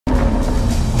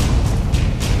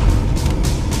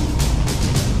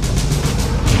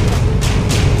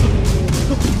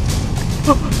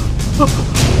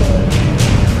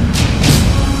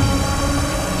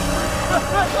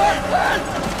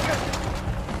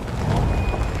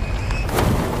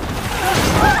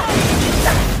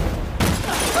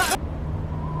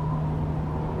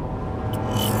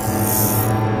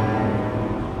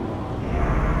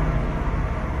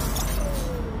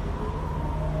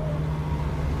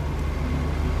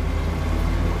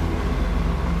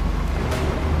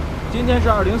今天是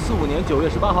2045年9月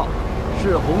18号，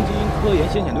是红基因科研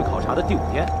先遣队考察的第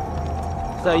5天。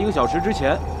在1个小时之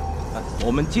前，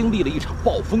我们经历了一场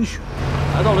暴风雪，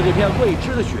来到了这片未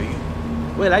知的雪域。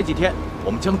未来几天，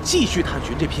我们将继续探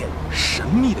寻这片神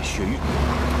秘的雪域。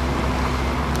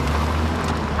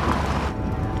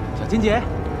小金姐，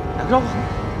打个招呼。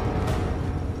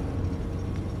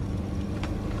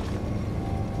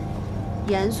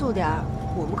严肃点儿，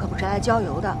我们可不是来郊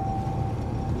游的。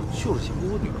我就是想给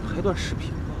我女儿拍段视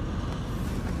频。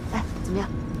哎，怎么样？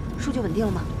数据稳定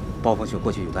了吗？暴风雪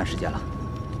过去有段时间了，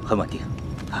很稳定。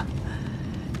啊，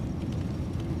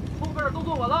后边都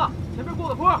坐稳了，前面过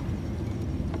个坡。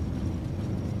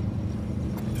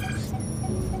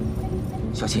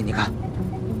小七，你看，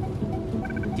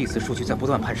第4数据在不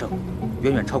断攀升，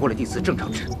远远超过了第4正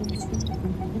常值。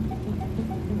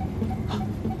啊，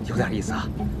有点意思啊。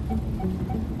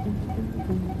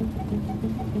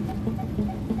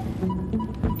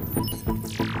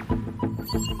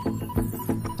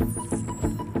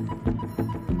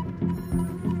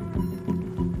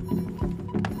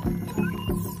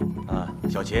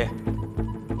小齐，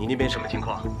你那边什么情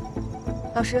况？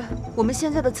老师，我们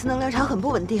现在的磁能量场很不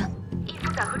稳定，易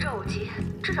负载和正5级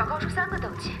至少高出3个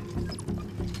等级。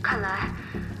看来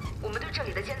我们对这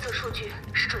里的监测数据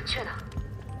是准确的。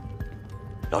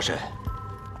老沈，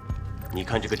你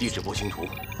看这个地质波形图，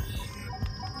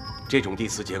这种地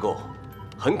磁结构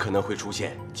很可能会出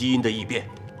现基因的异变。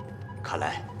看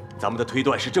来咱们的推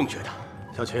断是正确的。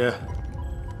小齐，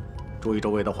注意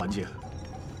周围的环境，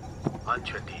安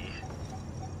全第一。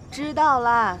知道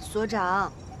啦，所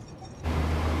长。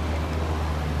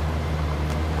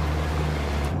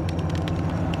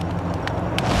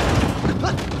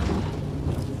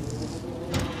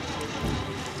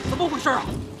怎么回事啊？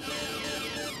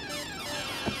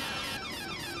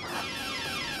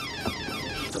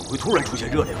怎么会突然出现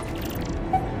热量？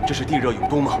这是地热涌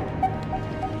动吗？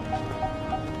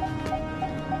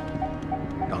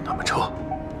让他们撤。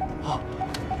啊！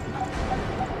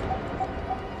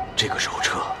这个时候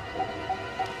撤，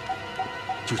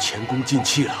就前功尽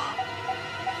弃了。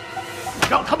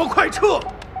让他们快撤！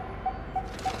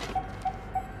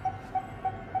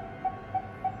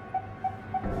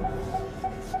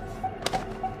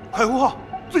海护号，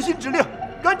最新指令，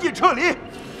赶紧撤离！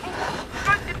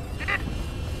赶紧！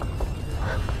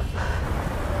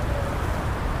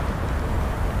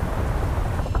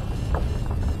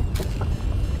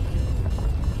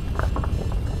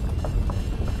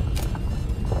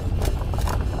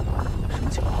什么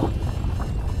情况？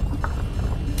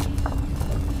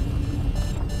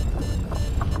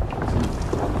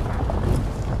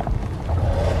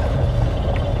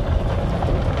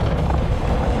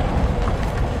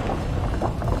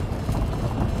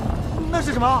那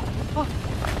是什么？啊！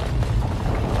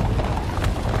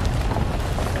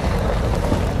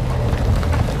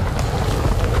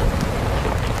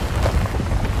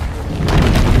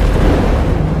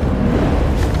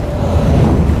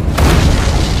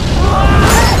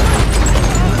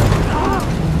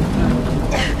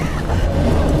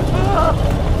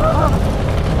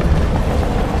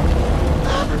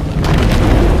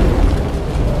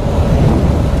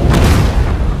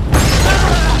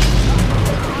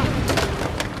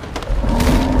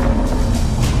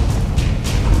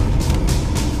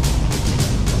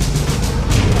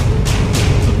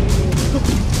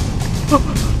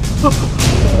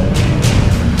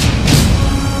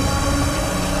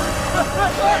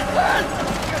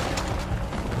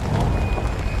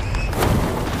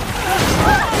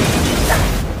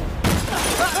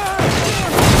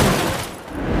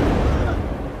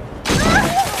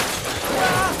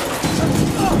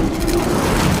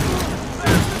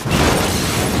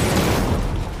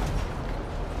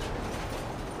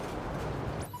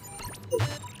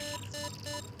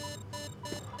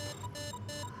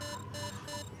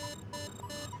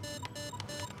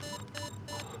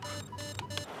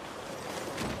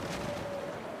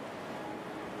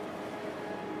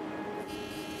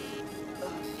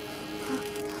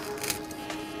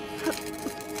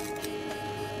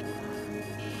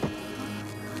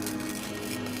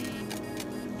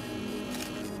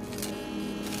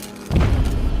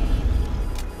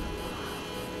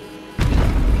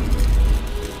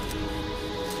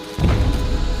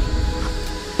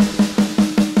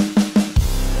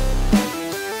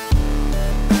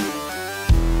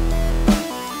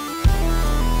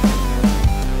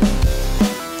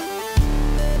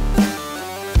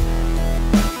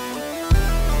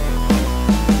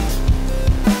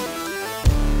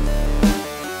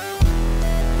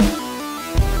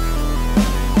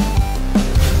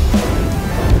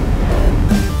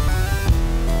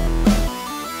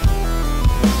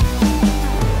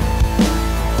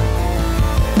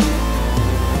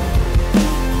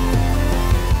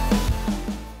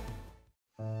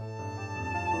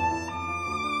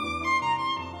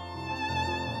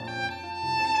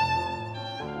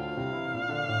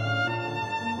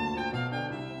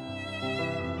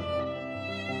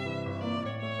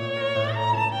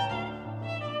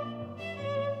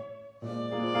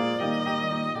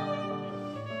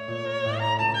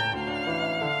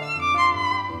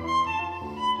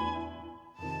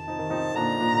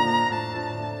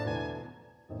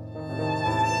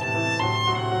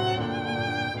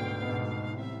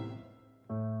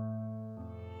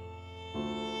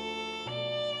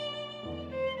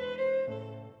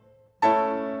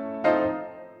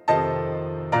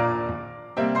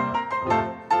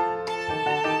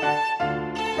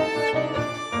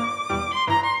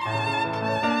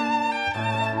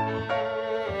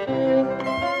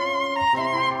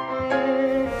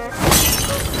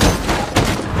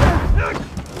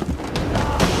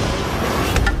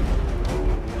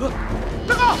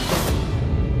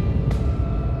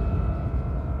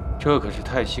这可是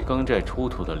泰西钢寨出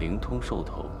土的灵通兽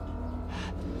头，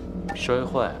摔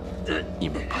坏了你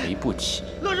们赔不起。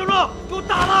乐叔叔，给我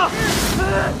打了！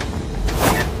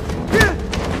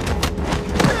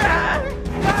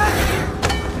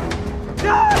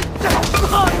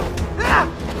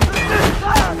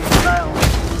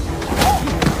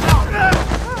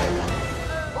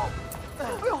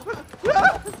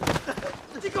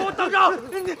你给我等着！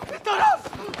你等着，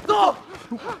走！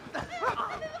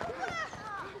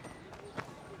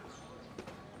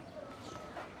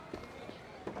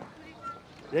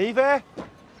任一飞，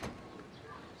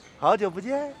好久不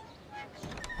见。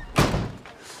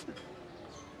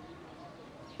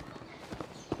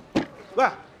喂，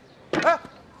哎，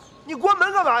你关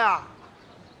门干嘛呀？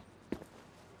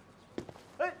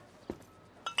哎，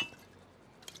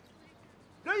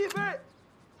任一飞，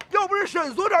要不是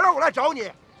沈所长让我来找你，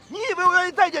你以为我愿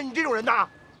意再见你这种人呐？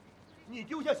你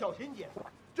丢下小琴姐，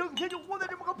整天就窝在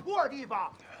这么个破地方，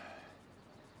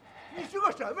你是个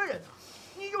什么人呐？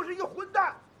你就是一个混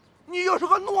蛋，你又是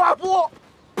个懦夫！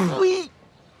呸！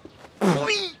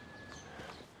呸！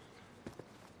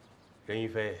任一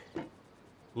飞，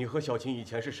你和小琴以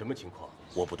前是什么情况？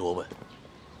我不多问。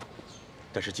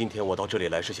但是今天我到这里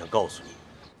来是想告诉你，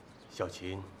小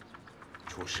琴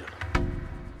出事了。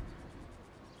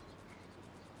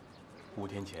5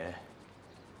天前，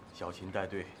小琴带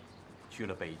队去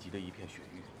了北极的一片雪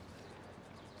域。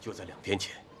就在2天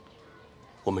前，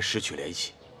我们失去联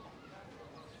系。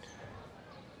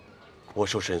我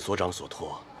受沈所长所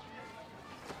托，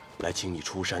来请你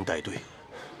出山带队，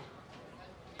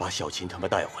把小琴他们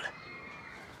带回来。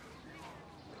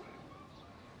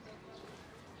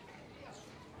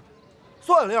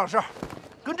算了，林老师，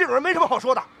跟这种人没什么好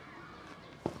说的。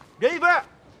任一飞，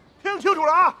听清楚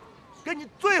了啊！给你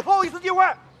最后一次机会，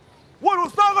我数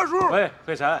3个数。喂，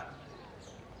废柴，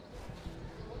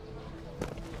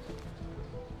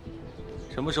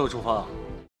什么时候出发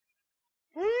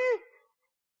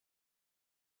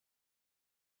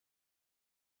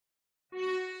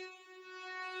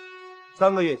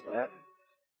？3个月前，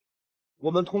我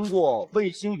们通过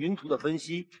卫星云图的分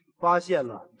析，发现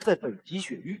了在北极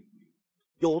雪域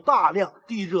有大量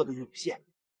地热的涌现，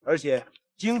而且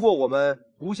经过我们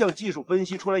图像技术分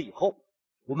析出来以后，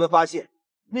我们发现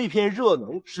那片热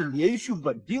能是连续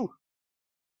稳定的，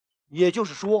也就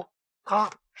是说，它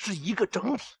是一个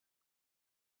整体。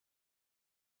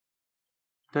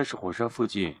但是火山附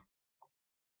近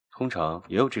通常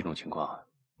也有这种情况啊。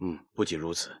不仅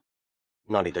如此，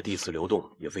那里的地磁流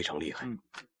动也非常厉害，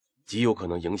极有可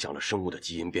能影响了生物的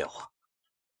基因变化。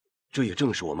这也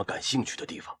正是我们感兴趣的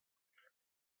地方。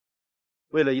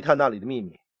为了一探那里的秘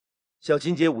密，小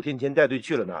琴姐5天前带队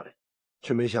去了那里，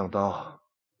却没想到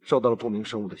受到了不明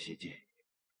生物的袭击。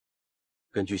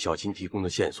根据小琴提供的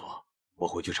线索，我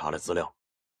回去查了资料，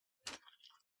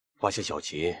发现小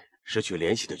琴失去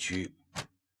联系的区域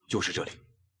就是这里。